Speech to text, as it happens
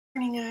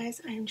Good morning,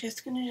 guys. I am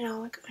Jessica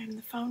Najalik. I am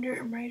the founder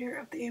and writer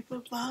of the Abler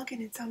blog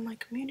and its online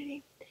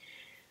community.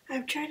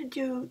 I've tried to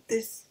do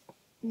this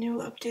new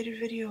updated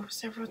video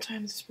several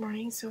times this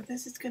morning, so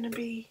this is going to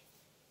be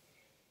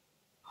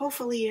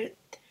hopefully it.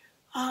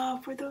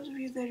 For those of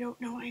you that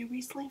don't know, I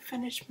recently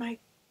finished my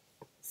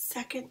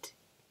second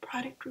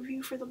product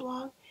review for the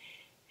blog,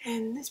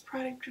 and this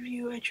product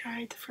review I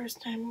tried the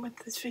first time with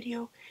this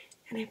video,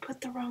 and I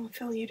put the wrong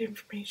affiliate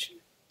information.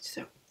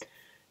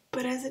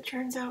 But as it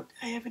turns out,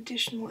 I have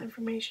additional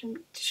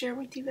information to share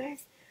with you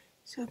guys,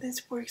 so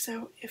this works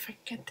out if I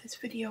can get this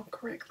video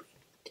correctly.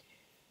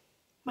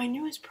 My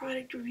newest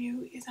product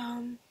review is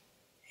on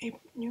a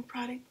new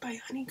product by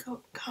Honey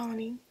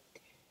Colony.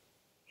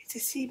 It's a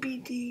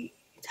CBD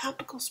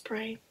topical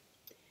spray.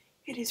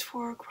 It is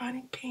for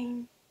chronic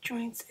pain,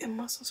 joints, and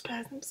muscle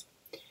spasms.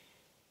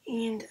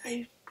 And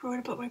I wrote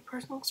about my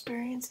personal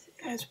experience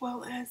as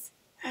well as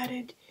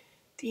added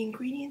the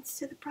ingredients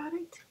to the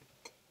product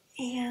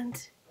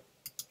and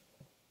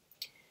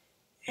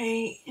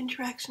a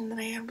interaction that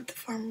I had with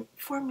the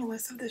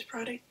formulas of this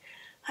product.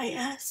 I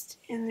asked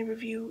in the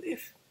review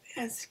if,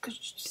 as a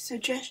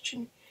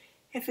suggestion,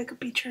 if it could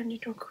be turned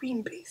into a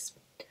cream base.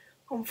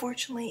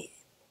 Unfortunately,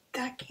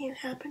 that can't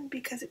happen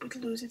because it would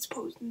lose its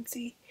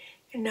potency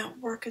and not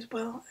work as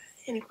well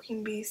in a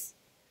cream base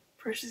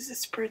versus a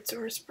spritz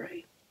or a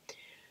spray.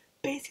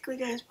 Basically,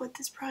 guys, what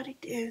this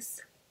product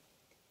is,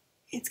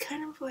 it's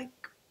kind of like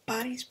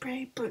body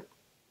spray, but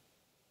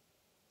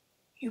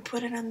you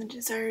put it on the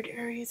desired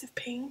areas of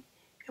pain,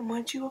 and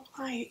once you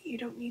apply it, you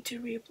don't need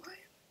to reapply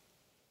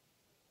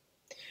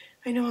it.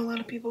 I know a lot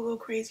of people go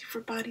crazy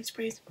for body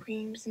sprays and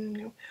creams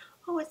and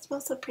oh, it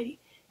smells so pretty.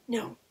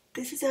 No,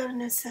 this is out of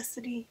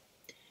necessity.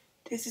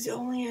 This is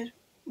only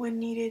when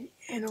needed,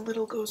 and a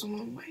little goes a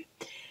long way.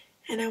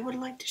 And I would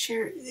like to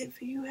share,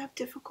 if you have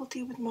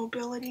difficulty with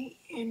mobility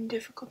and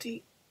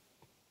difficulty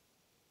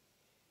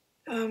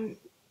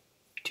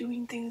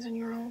doing things on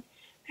your own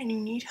and you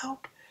need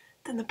help,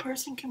 then the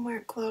person can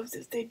wear gloves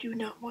if they do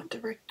not want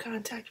direct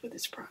contact with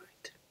this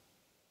product.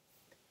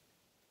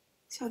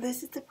 So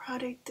this is the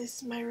product, this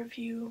is my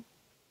review.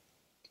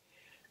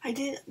 I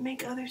did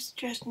make other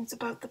suggestions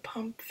about the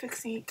pump,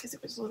 fixing it because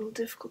it was a little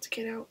difficult to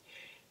get out,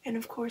 and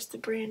of course the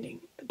branding.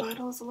 The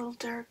bottle is a little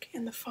dark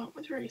and the font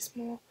was very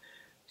small,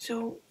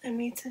 so I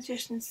made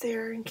suggestions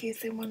there in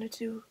case they wanted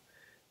to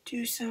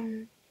do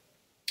some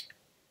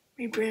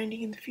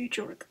rebranding in the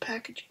future with the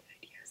packaging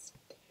ideas.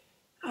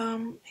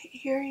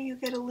 Here you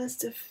get a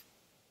list of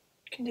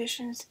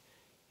conditions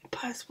it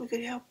possibly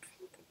could help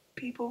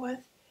people with: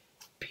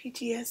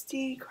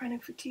 PTSD,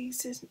 chronic fatigue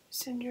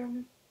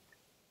syndrome,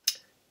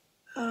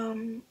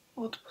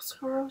 multiple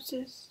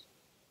sclerosis,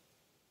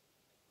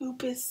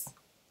 lupus.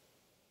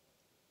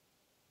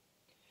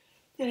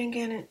 Then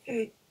again,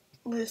 it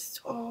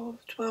lists all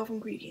 12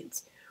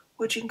 ingredients,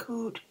 which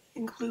include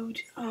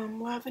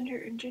lavender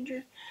and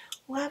ginger.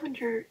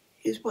 Lavender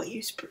is what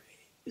you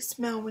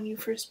smell when you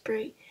first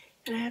spray,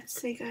 and I have to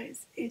say,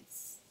 guys, it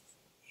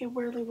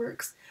really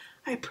works.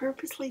 I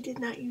purposely did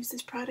not use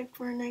this product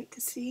for a night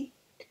to see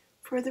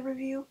for the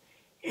review,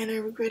 and I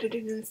regretted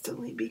it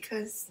instantly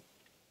because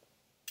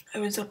I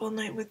was up all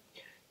night with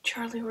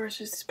Charlie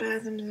horse's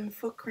spasms and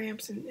foot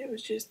cramps, and it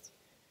was just,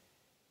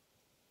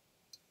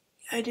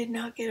 I did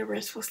not get a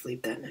restful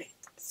sleep that night.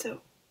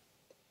 So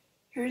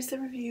here's the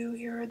review,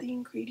 here are the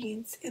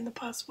ingredients and the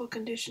possible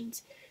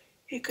conditions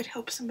it could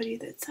help somebody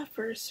that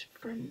suffers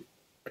from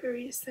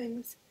various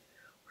things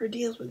or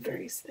deals with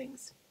various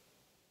things.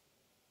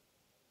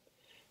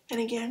 And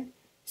again,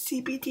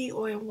 CBD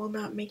oil will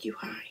not make you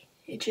high.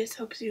 It just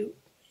helps you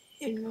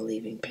in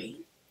relieving pain.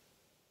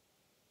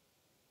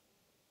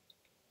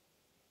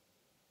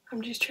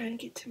 I'm just trying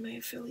to get to my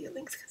affiliate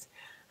links because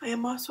I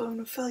am also an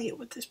affiliate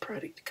with this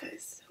product,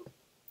 guys. So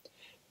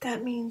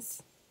that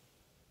means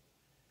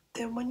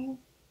that when you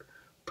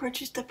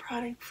purchase the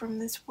product from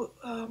this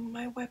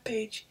my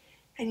webpage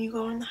and you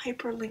go on the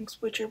hyperlinks,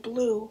 which are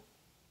blue,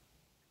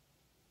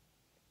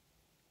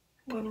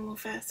 I'm going a little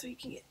fast so you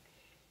can get,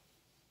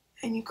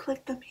 and you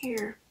click them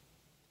here,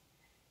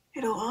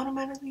 it'll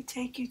automatically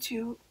take you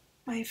to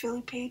my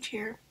affiliate page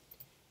here.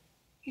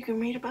 You can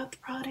read about the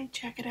product,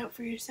 check it out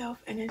for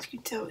yourself, and as you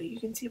can tell, you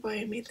can see why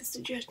I made the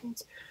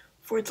suggestions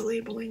for the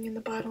labeling and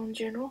the bottle in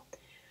general.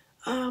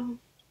 You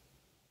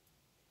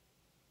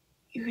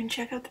can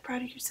check out the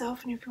product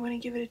yourself, and if you want to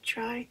give it a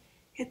try,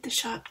 hit the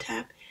shop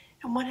tab,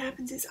 and what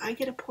happens is I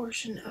get a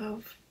portion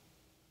of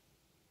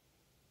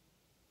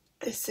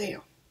the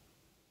sale.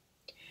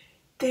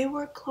 They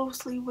work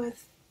closely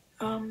with,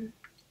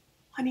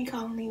 Honey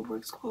Colony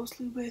works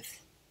closely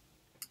with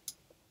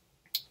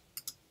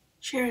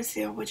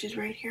ShareASale, which is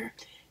right here.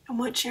 And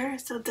what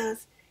ShareASale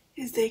does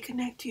is they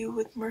connect you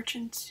with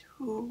merchants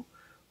who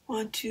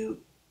want to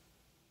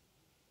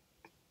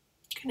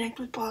connect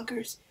with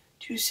bloggers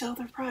to sell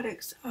their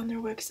products on their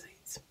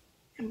websites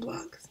and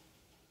blogs.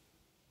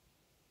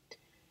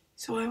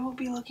 So I will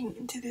be looking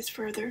into this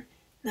further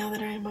now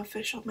that I am an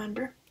official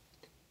member.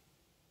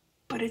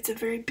 But it's a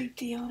very big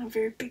deal and a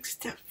very big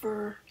step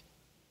for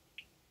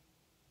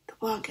the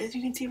blog. As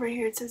you can see right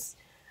here, it says,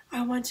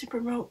 I want to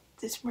promote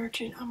this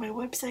merchant on my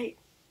website.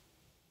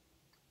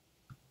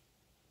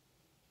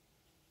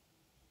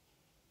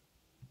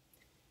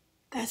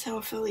 That's how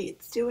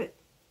affiliates do it.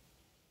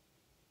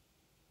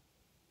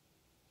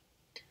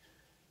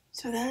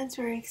 So that's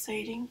very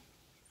exciting.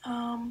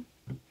 I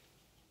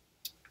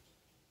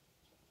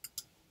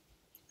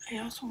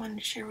also wanted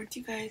to share with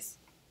you guys,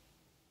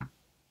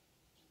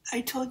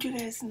 I told you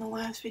guys in the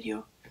last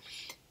video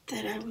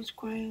that I was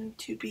going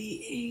to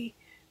be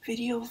a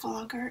video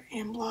vlogger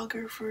and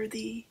blogger for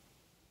the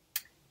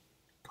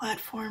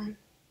platform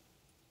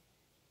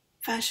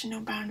Fashion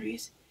No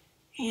Boundaries,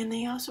 and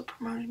they also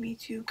promoted me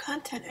to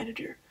content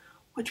editor,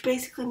 which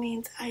basically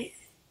means I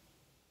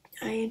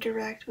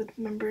interact with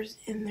members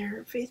in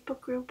their Facebook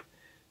group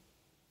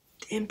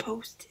and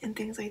post and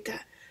things like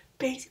that.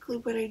 Basically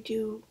what I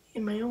do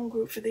in my own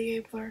group for the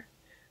Abler,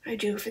 I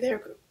do for their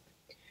group.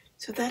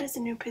 So that is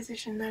a new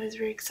position. That is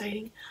very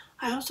exciting.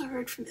 I also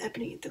heard from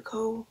Ebony, the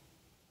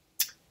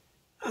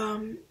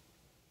I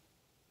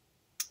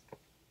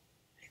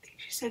think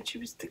she said she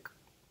was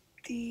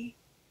the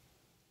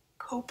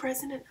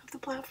co-president of the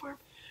platform.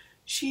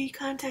 She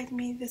contacted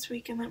me this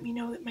week and let me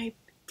know that my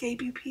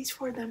debut piece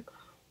for them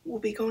will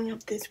be going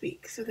up this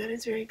week. So that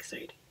is very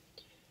exciting.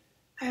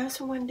 I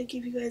also wanted to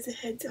give you guys a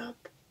heads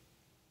up.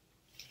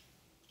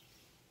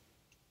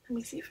 Let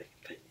me see if I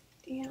can put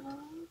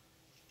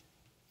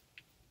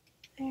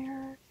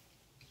there.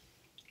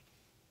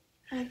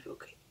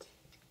 Advocate.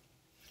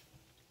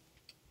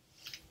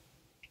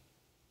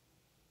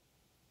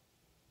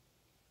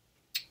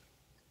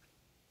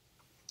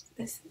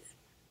 This is it.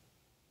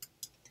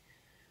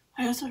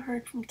 I also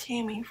heard from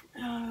Tammy,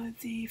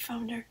 the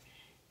founder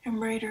and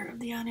writer of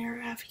the On Air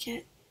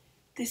Advocate.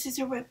 This is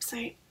her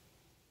website.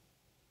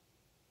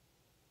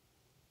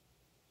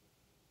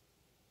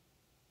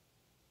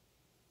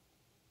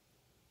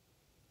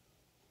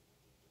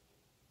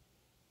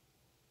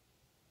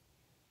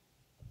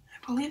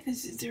 I believe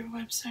this is their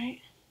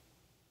website.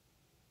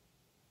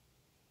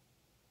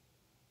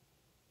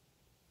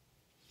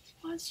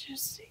 Let's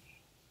just see.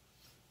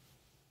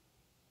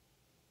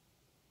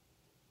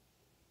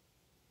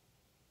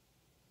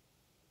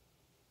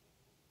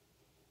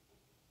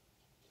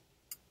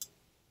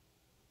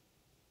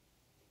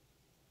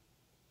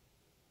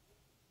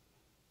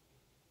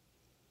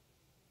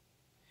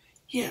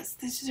 Yes,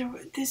 this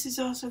is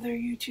also their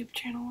YouTube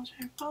channel, which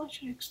I probably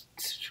should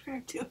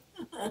subscribe to.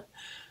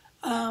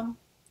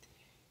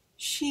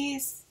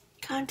 She's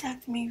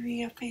contacted me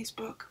via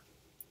Facebook,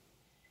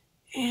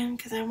 and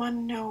because I want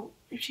to know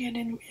if she had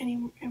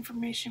any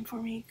information for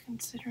me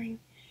considering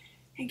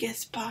a guest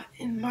spot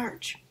in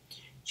March.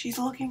 She's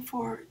looking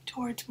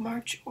towards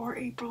March or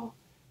April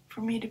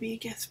for me to be a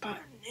guest spot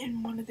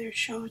in one of their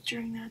shows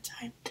during that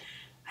time.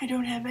 I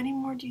don't have any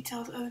more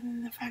details other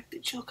than the fact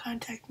that she'll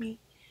contact me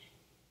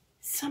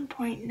some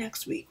point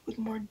next week with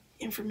more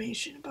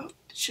information about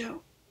the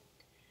show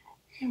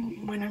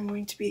and when I'm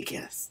going to be a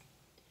guest.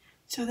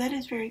 So that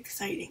is very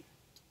exciting.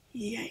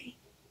 Yay.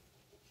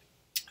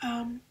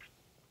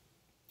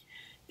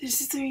 This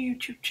is their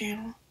YouTube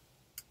channel.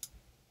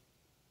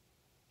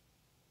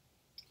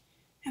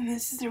 And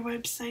this is their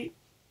website.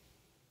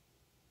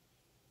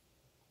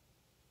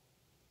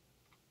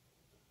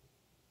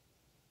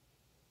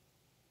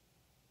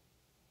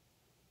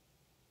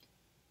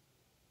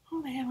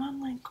 Oh, they have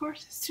online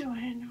courses too. I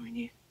had no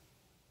idea.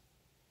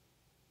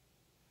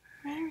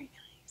 Very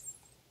nice.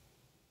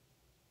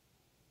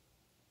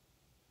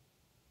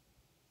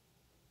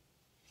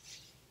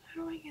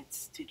 How do I get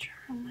Stitcher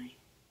on my...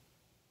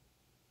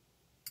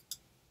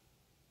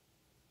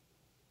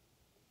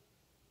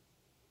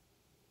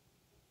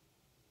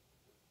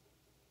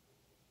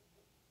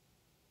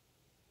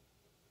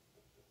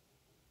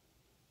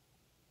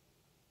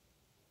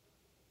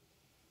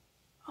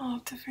 I'll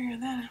have to figure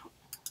that out.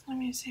 Let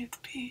me save the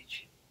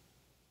page.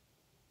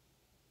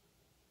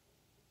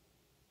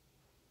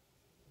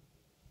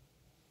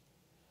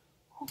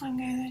 Hold on,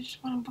 guys. I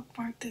just want to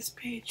bookmark this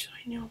page so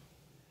I know.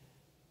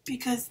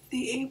 Because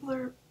the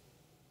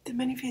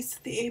Many Faces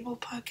of the Able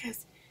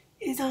podcast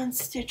is on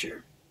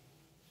Stitcher.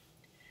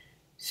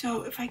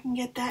 So if I can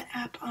get that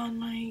app on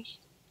my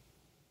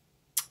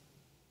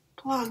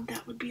blog,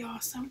 that would be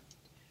awesome.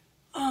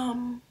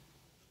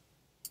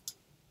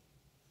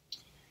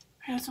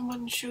 I also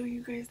want to show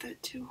you guys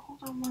that too. Hold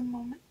on one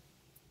moment.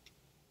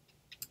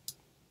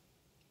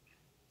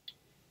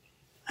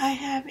 I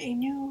have a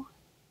new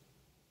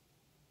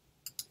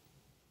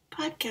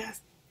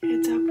podcast.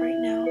 It's up right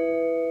now.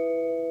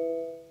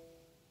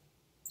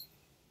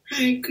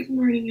 Hi, good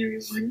morning,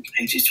 everyone.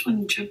 I just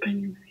want to jump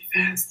in really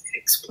fast and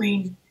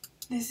explain.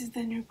 This is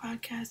the new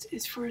podcast.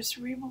 It's for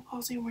cerebral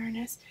palsy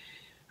awareness.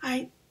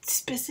 I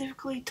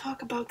specifically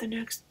talk about the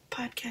next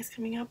podcast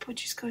coming up,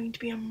 which is going to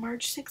be on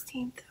March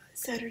 16th,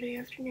 Saturday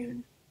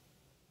afternoon,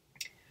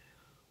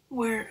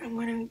 where I'm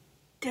going to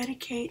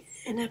dedicate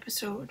an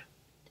episode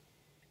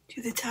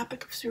to the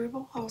topic of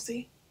cerebral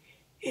palsy.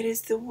 It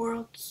is the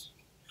world's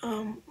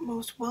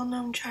most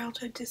well-known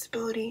childhood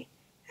disability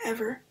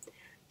ever.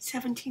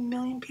 17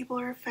 million people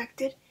are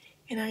affected.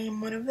 and I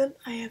am one of them.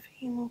 I have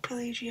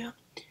hemiplegia,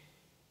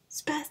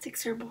 spastic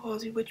cerebral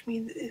palsy, which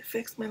means it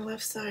affects my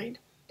left side.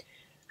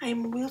 I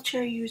am a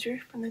wheelchair user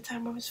from the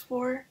time I was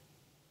 4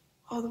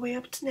 all the way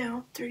up to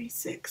now,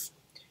 36.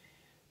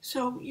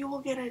 So you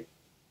will get a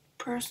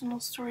personal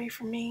story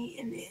from me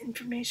and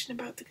information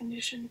about the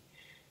condition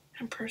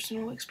and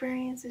personal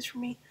experiences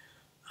from me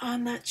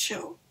on that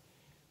show.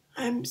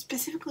 I'm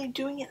specifically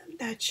doing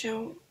that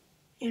show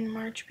in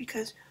March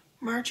because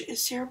March is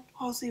Cerebral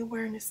Palsy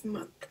Awareness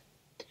Month.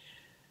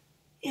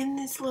 In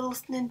this little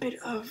snippet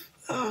of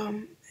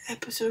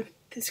episode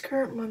this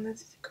current one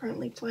that's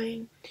currently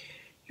playing,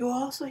 you'll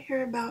also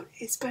hear about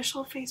a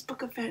special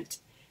Facebook event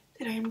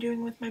that I am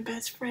doing with my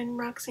best friend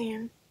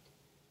Roxanne,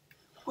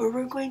 where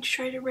we're going to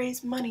try to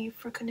raise money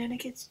for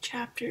Connecticut's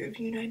chapter of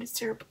United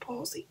Cerebral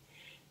Palsy.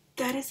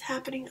 That is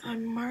happening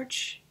on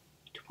March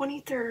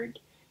 23rd,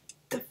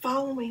 the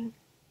following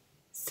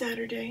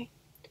Saturday.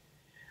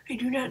 I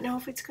do not know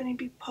if it's going to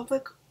be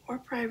public or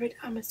private.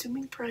 I'm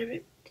assuming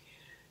private.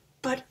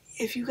 But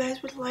if you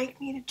guys would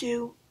like me to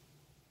do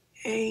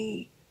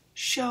a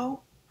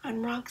show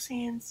on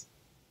Roxanne's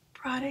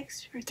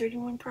products, her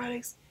 31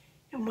 products,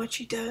 and what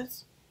she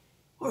does,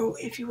 or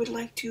if you would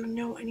like to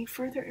know any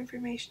further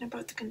information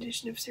about the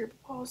condition of cerebral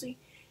palsy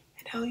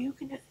and how you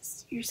can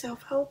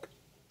yourself help,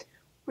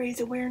 raise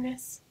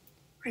awareness,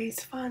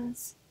 raise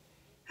funds,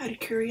 out of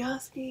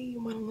curiosity,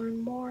 you want to learn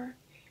more,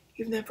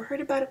 you've never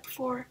heard about it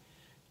before,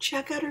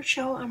 check out her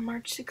show on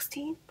March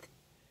 16th.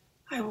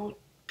 I will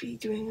be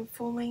doing a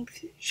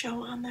full-length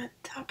show on that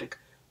topic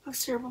of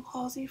cerebral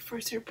palsy for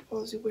Cerebral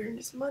Palsy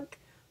Awareness Month,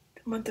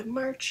 the month of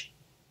March.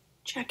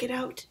 Check it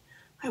out.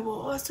 I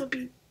will also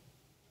be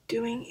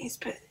doing a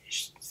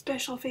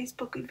special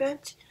Facebook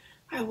event.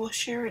 I will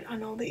share it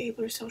on all the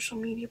Abler social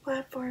media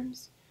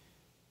platforms.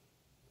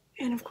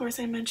 And of course,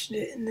 I mentioned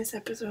it in this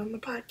episode on the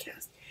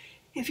podcast.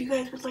 If you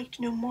guys would like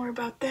to know more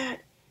about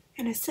that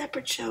and a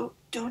separate show,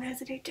 don't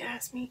hesitate to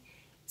ask me.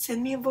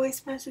 Send me a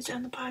voice message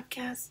on the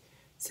podcast.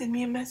 Send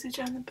me a message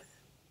on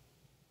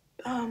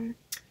the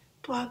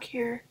blog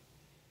here.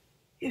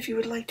 If you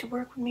would like to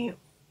work with me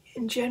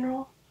in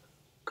general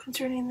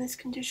concerning this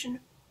condition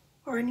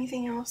or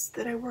anything else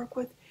that I work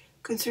with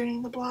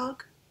concerning the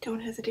blog, don't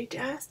hesitate to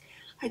ask.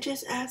 I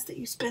just ask that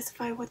you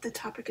specify what the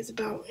topic is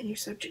about in your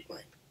subject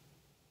line.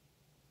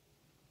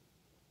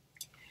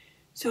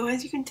 So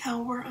as you can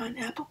tell, we're on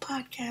Apple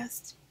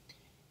Podcasts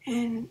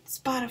and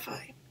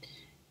Spotify.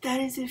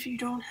 That is if you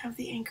don't have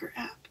the Anchor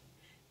app.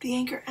 The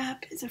Anchor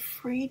app is a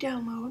free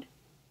download.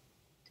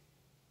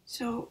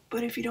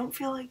 But if you don't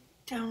feel like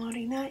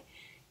downloading that,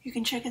 you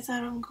can check us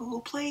out on Google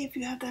Play if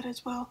you have that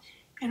as well.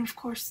 And of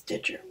course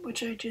Stitcher,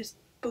 which I just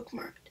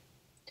bookmarked.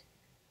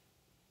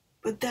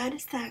 But that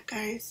is that,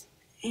 guys.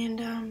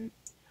 And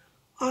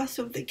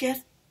also the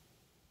guest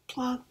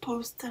blog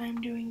post that I'm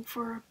doing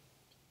for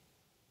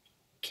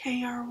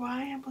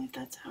KRY, I believe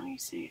that's how you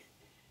say it.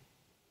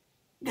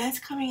 That's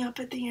coming up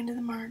at the end of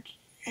the March.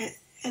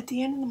 At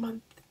the end of the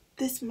month,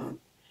 this month,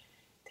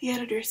 the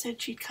editor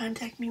said she'd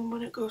contact me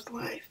when it goes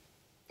live.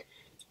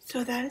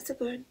 So that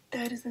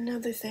is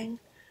another thing.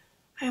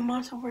 I am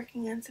also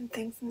working on some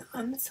things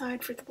on the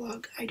side for the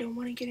blog I don't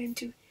want to get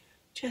into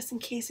just in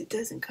case it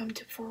doesn't come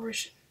to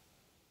fruition.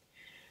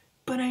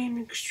 But I am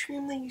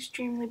extremely,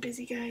 extremely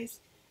busy,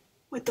 guys,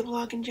 with the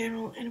blog in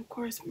general and of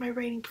course my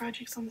writing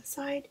projects on the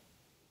side.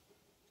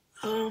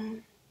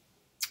 The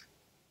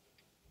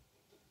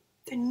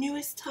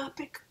newest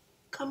topic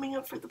coming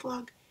up for the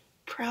blog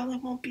probably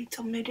won't be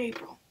till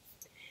mid-April.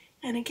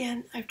 And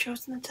again, I've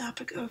chosen the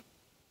topic of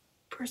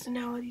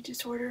personality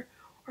disorder,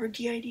 or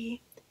DID.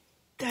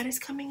 That is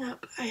coming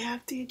up. I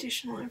have the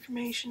additional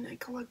information. I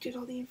collected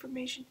all the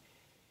information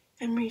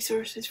and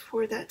resources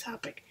for that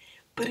topic.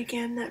 But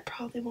again, that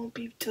probably won't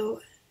be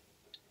till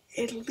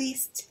at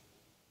least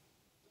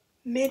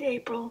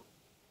mid-April.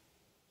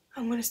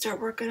 I'm going to start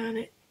working on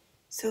it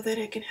so that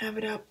I can have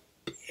it up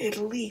at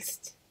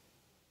least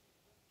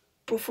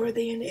before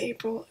the end of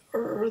April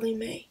or early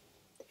May.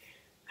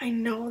 I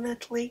know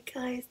that's late,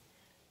 guys,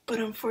 but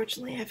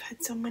unfortunately I've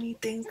had so many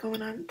things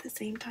going on at the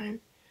same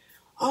time.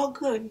 All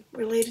good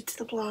related to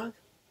the blog,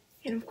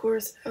 and of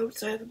course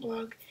outside the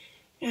blog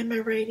and my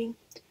writing.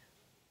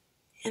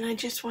 And I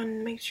just want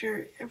to make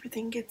sure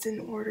everything gets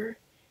in order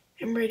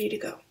and ready to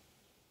go.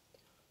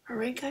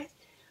 Alright, guys?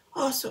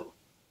 Also,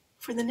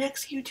 for the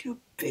next YouTube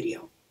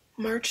video,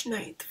 March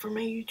 9th, for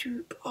my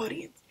YouTube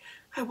audience,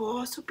 I will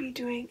also be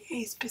doing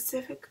a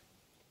specific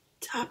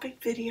topic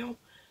video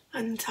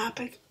on the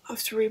topic of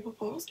cerebral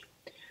palsy.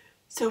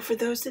 So for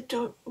those that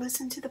don't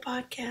listen to the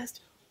podcast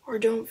or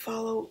don't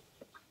follow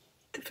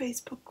the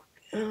Facebook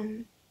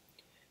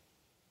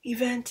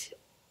event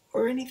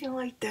or anything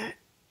like that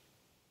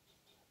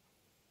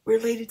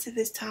related to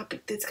this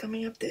topic that's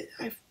coming up that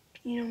I've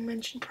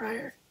mentioned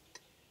prior,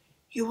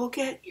 you will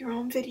get your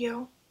own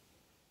video.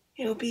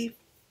 It'll be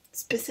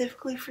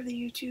specifically for the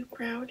YouTube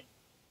crowd.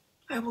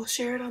 I will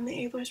share it on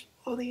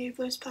all the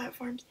Ablers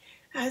platforms,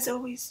 as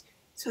always,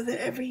 so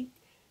that every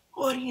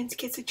audience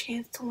gets a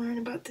chance to learn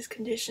about this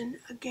condition.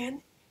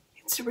 Again,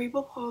 it's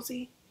cerebral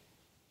palsy,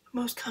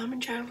 most common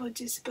childhood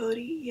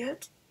disability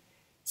yet.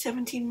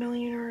 17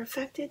 million are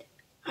affected.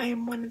 I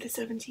am one of the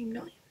 17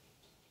 million.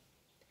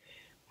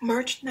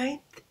 March 9th,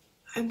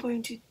 I'm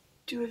going to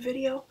do a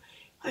video.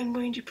 I'm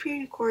going to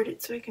pre-record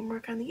it so I can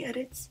work on the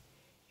edits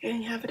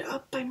and have it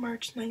up by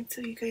March 9th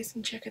so you guys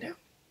can check it out.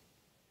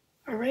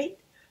 Alright?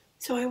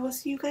 So I will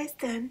see you guys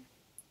then.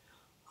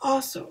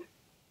 Also,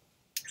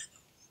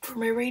 for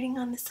my rating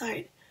on the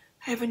side,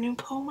 I have a new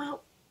poem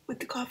out with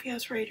the Coffee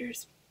House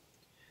Writers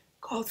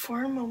called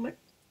For a Moment.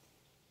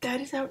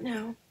 That is out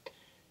now.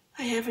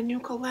 I have a new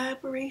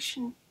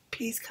collaboration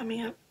piece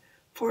coming up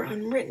for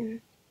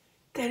Unwritten.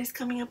 That is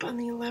coming up on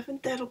the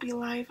 11th. That'll be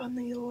live on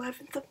the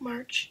 11th of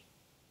March.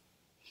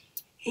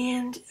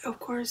 And, of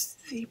course,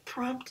 the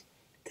prompt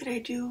that I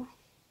do,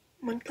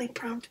 monthly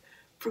prompt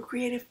for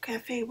Creative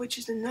Cafe, which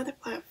is another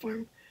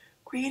platform.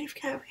 Creative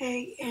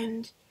Cafe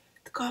and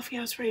the Coffee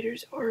House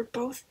Writers are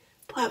both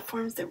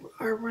platforms that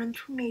are run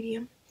through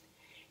Medium.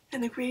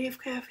 And the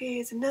Creative Cafe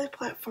is another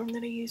platform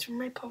that I use for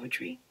my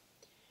poetry.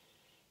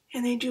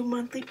 And they do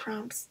monthly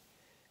prompts.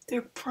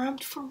 Their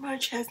prompt for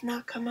March has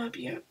not come up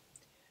yet.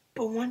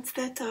 But once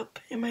that's up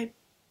and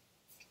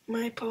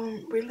my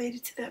poem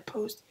related to that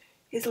post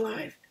is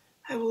live,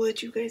 I will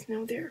let you guys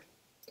know there.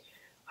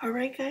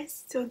 Alright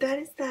guys, so that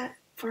is that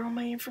for all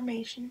my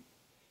information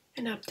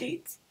and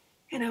updates.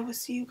 And I will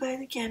see you guys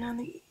again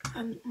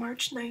on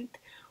March 9th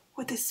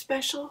with a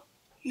special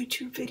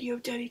YouTube video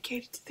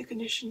dedicated to the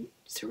condition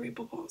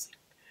cerebral palsy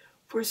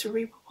for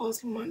Cerebral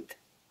Palsy Month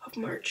of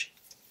March.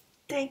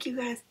 Thank you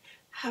guys.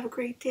 Have a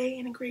great day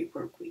and a great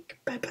work week.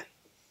 Bye bye.